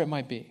 whatever it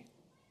might be?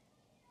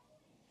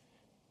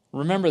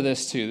 Remember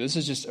this too. This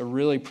is just a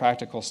really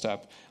practical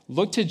step.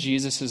 Look to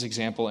Jesus'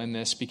 example in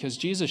this, because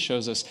Jesus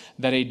shows us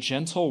that a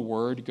gentle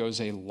word goes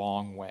a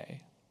long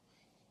way.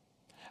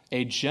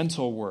 A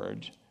gentle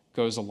word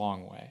goes a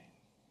long way.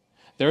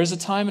 There is a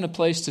time and a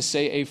place to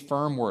say a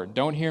firm word.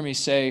 Don't hear me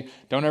say,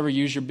 don't ever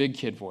use your big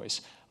kid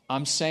voice.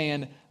 I'm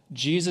saying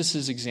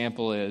Jesus'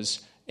 example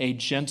is a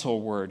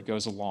gentle word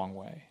goes a long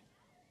way.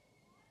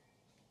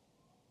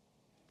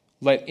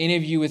 Let any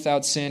of you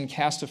without sin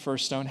cast a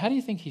first stone. How do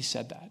you think he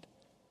said that?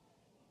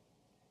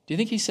 Do you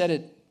think he said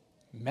it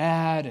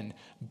mad and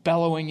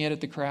bellowing it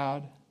at the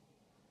crowd?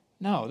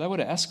 No, that would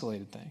have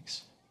escalated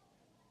things.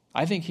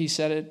 I think he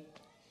said it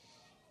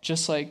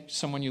just like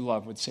someone you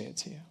love would say it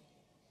to you.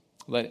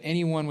 Let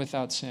anyone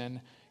without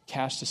sin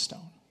cast a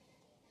stone.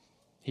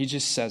 He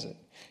just says it.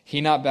 He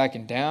not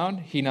backing down,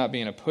 he not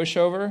being a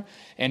pushover.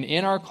 And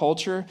in our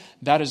culture,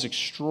 that is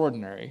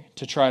extraordinary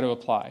to try to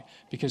apply.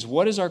 Because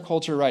what is our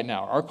culture right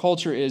now? Our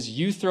culture is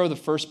you throw the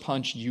first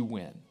punch, you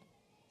win.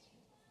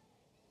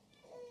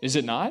 Is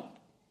it not?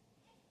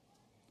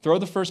 Throw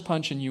the first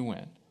punch and you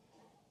win.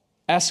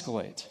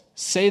 Escalate.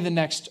 Say the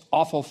next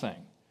awful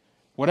thing.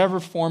 Whatever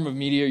form of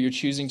media you're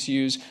choosing to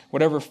use,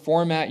 whatever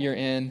format you're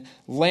in,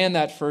 land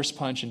that first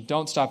punch and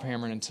don't stop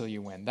hammering until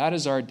you win. That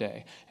is our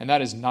day, and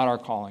that is not our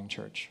calling,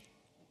 church.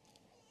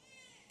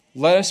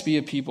 Let us be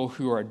a people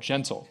who are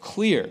gentle,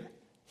 clear,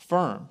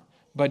 firm,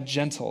 but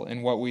gentle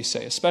in what we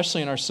say,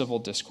 especially in our civil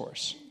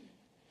discourse.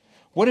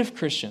 What if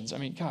Christians,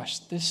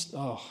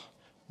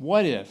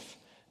 what if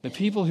the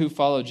people who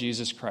follow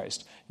Jesus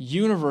Christ,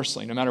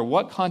 universally, no matter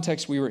what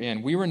context we were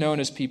in, we were known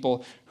as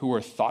people who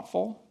were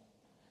thoughtful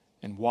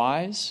and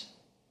wise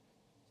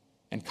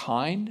and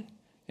kind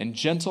and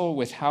gentle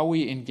with how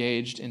we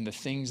engaged in the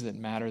things that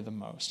matter the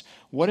most?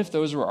 What if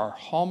those were our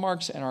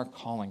hallmarks and our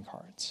calling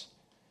cards?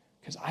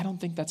 Because I don't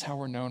think that's how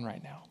we're known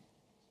right now.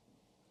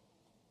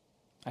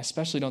 I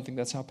especially don't think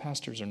that's how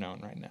pastors are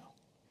known right now.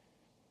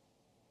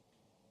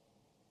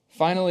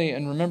 Finally,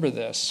 and remember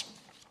this,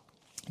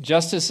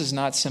 justice is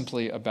not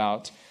simply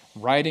about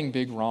righting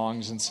big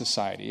wrongs in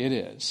society. It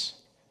is.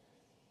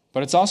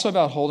 But it's also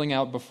about holding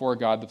out before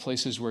God the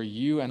places where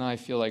you and I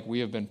feel like we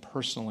have been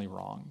personally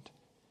wronged,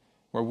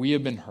 where we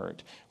have been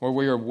hurt, where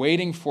we are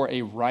waiting for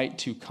a right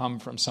to come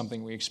from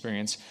something we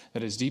experience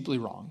that is deeply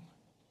wrong.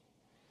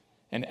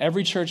 And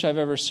every church I've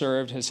ever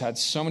served has had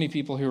so many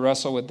people who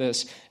wrestle with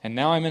this, and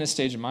now I'm in a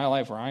stage in my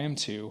life where I am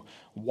too.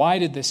 Why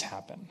did this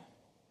happen?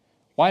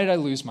 Why did I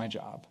lose my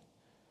job?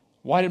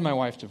 Why did my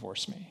wife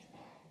divorce me?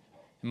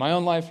 In my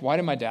own life, why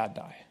did my dad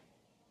die?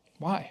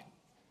 Why?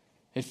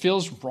 It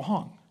feels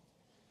wrong.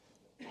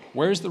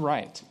 Where's the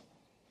right?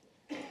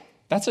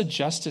 That's a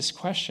justice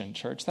question,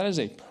 church. That is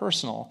a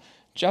personal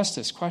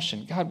justice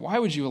question. God, why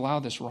would you allow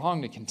this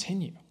wrong to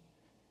continue?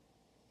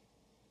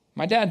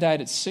 My dad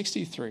died at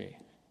 63.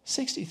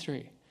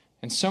 63.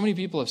 And so many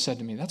people have said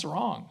to me, that's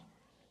wrong.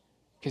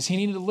 Because he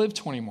needed to live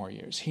 20 more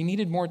years. He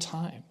needed more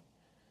time.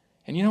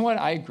 And you know what?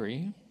 I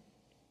agree.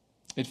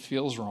 It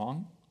feels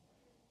wrong.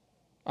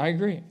 I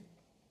agree.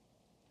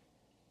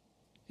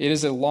 It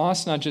is a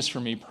loss not just for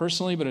me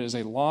personally, but it is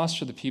a loss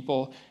for the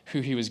people who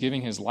he was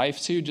giving his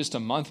life to. Just a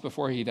month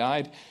before he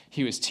died,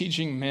 he was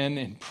teaching men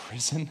in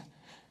prison,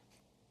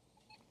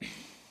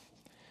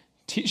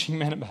 teaching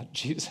men about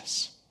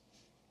Jesus.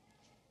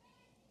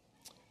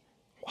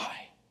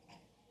 Why?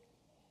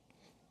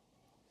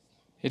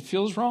 It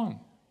feels wrong.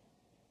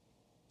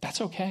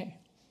 That's okay.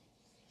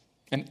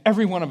 And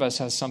every one of us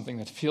has something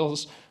that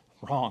feels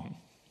wrong.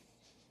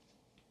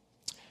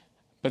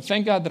 But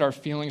thank God that our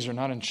feelings are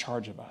not in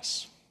charge of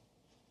us.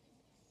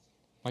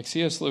 Like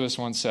C.S. Lewis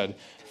once said,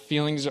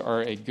 feelings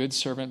are a good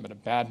servant but a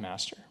bad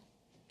master.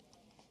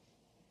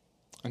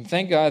 And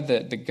thank God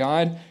that the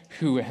God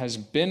who has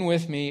been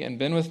with me and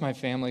been with my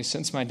family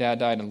since my dad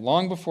died and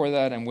long before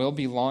that and will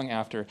be long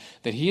after,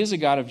 that he is a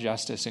God of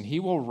justice and he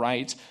will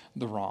right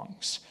the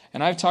wrongs.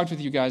 And I've talked with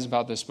you guys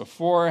about this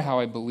before, how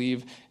I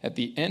believe at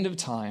the end of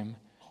time,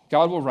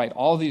 God will right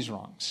all these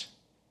wrongs.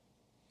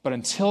 But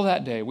until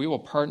that day, we will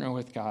partner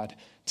with God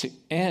to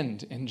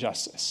end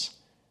injustice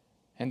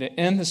and to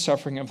end the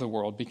suffering of the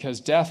world, because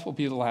death will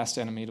be the last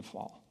enemy to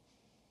fall.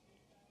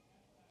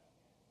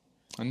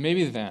 And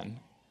maybe then,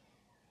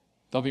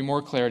 there'll be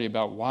more clarity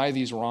about why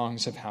these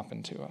wrongs have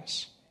happened to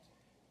us.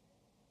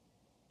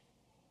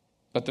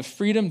 But the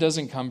freedom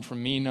doesn't come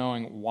from me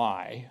knowing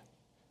why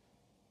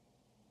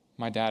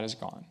my dad is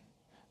gone.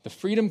 The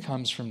freedom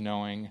comes from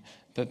knowing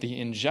that the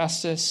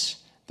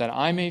injustice that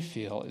I may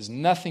feel is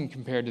nothing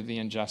compared to the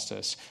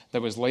injustice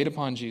that was laid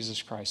upon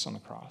Jesus Christ on the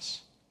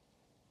cross.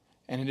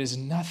 And it is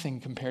nothing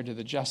compared to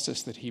the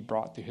justice that he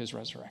brought through his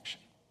resurrection.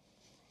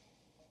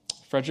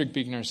 Frederick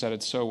Buechner said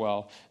it so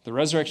well. The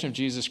resurrection of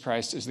Jesus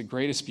Christ is the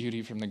greatest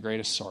beauty from the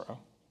greatest sorrow.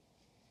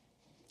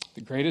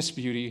 The greatest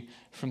beauty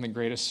from the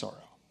greatest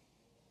sorrow.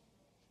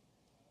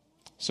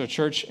 So,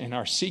 church, in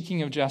our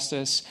seeking of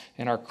justice,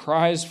 in our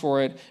cries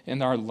for it,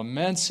 in our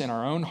laments in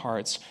our own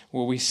hearts,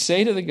 will we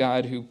say to the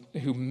God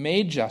who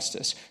made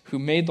justice, who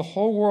made the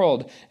whole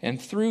world,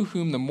 and through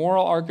whom the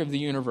moral arc of the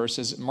universe,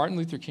 as Martin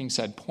Luther King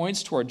said,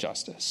 points toward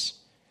justice,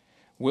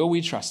 will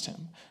we trust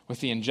him with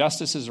the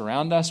injustices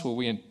around us? Will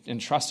we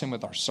entrust him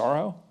with our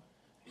sorrow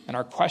and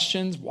our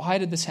questions? Why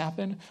did this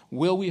happen?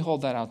 Will we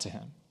hold that out to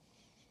him?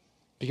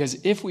 Because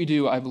if we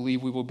do, I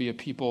believe we will be a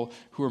people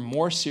who are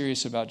more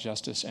serious about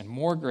justice and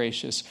more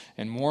gracious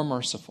and more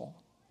merciful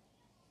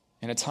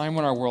in a time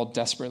when our world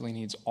desperately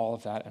needs all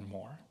of that and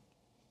more.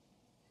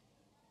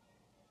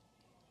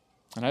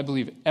 And I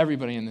believe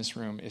everybody in this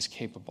room is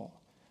capable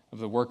of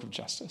the work of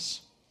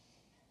justice.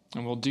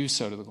 And we'll do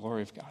so to the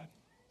glory of God.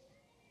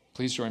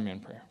 Please join me in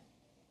prayer.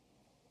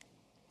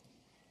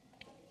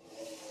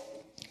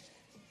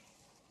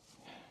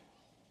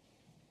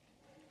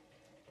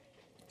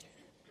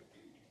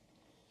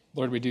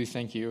 Lord, we do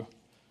thank you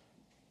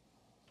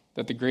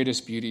that the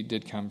greatest beauty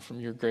did come from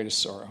your greatest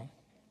sorrow.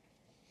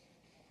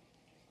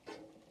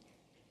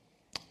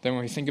 Then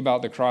when we think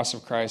about the cross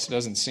of Christ, it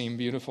doesn't seem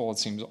beautiful, it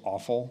seems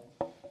awful.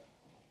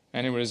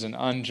 And it was an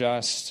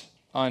unjust,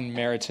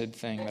 unmerited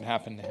thing that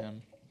happened to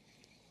him.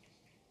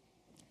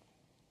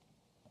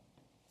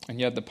 And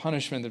yet the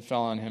punishment that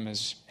fell on him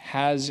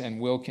has and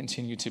will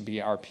continue to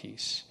be our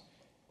peace.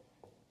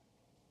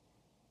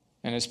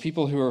 And as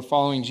people who are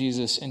following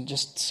Jesus in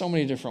just so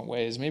many different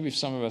ways, maybe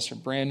some of us are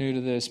brand new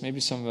to this, maybe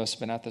some of us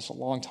have been at this a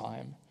long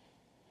time,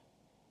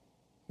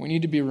 we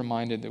need to be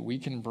reminded that we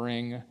can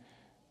bring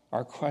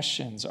our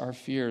questions, our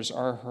fears,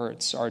 our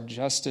hurts, our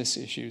justice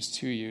issues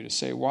to you to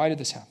say, why did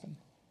this happen?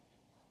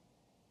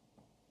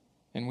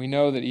 And we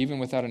know that even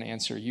without an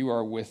answer, you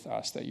are with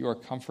us, that your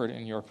comfort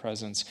in your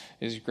presence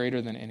is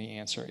greater than any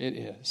answer. It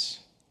is.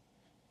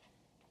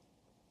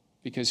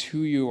 Because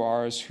who you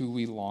are is who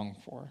we long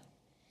for.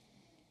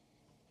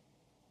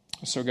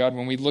 So God,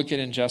 when we look at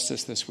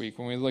injustice this week,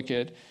 when we look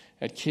at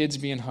kids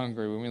being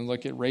hungry, when we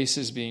look at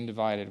races being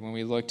divided, when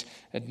we looked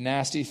at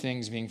nasty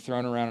things being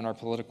thrown around in our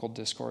political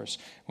discourse,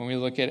 when we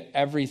look at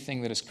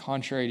everything that is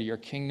contrary to your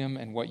kingdom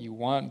and what you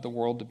want the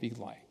world to be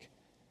like,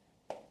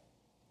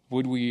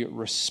 would we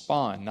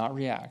respond, not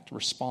react,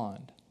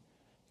 respond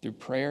through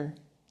prayer,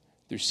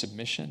 through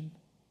submission,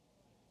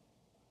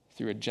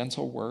 through a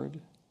gentle word,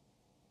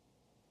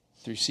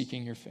 through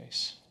seeking your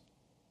face?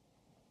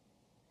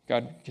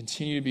 God,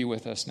 continue to be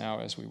with us now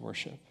as we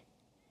worship.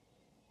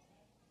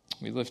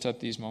 We lift up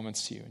these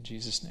moments to you. In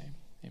Jesus' name,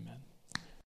 amen.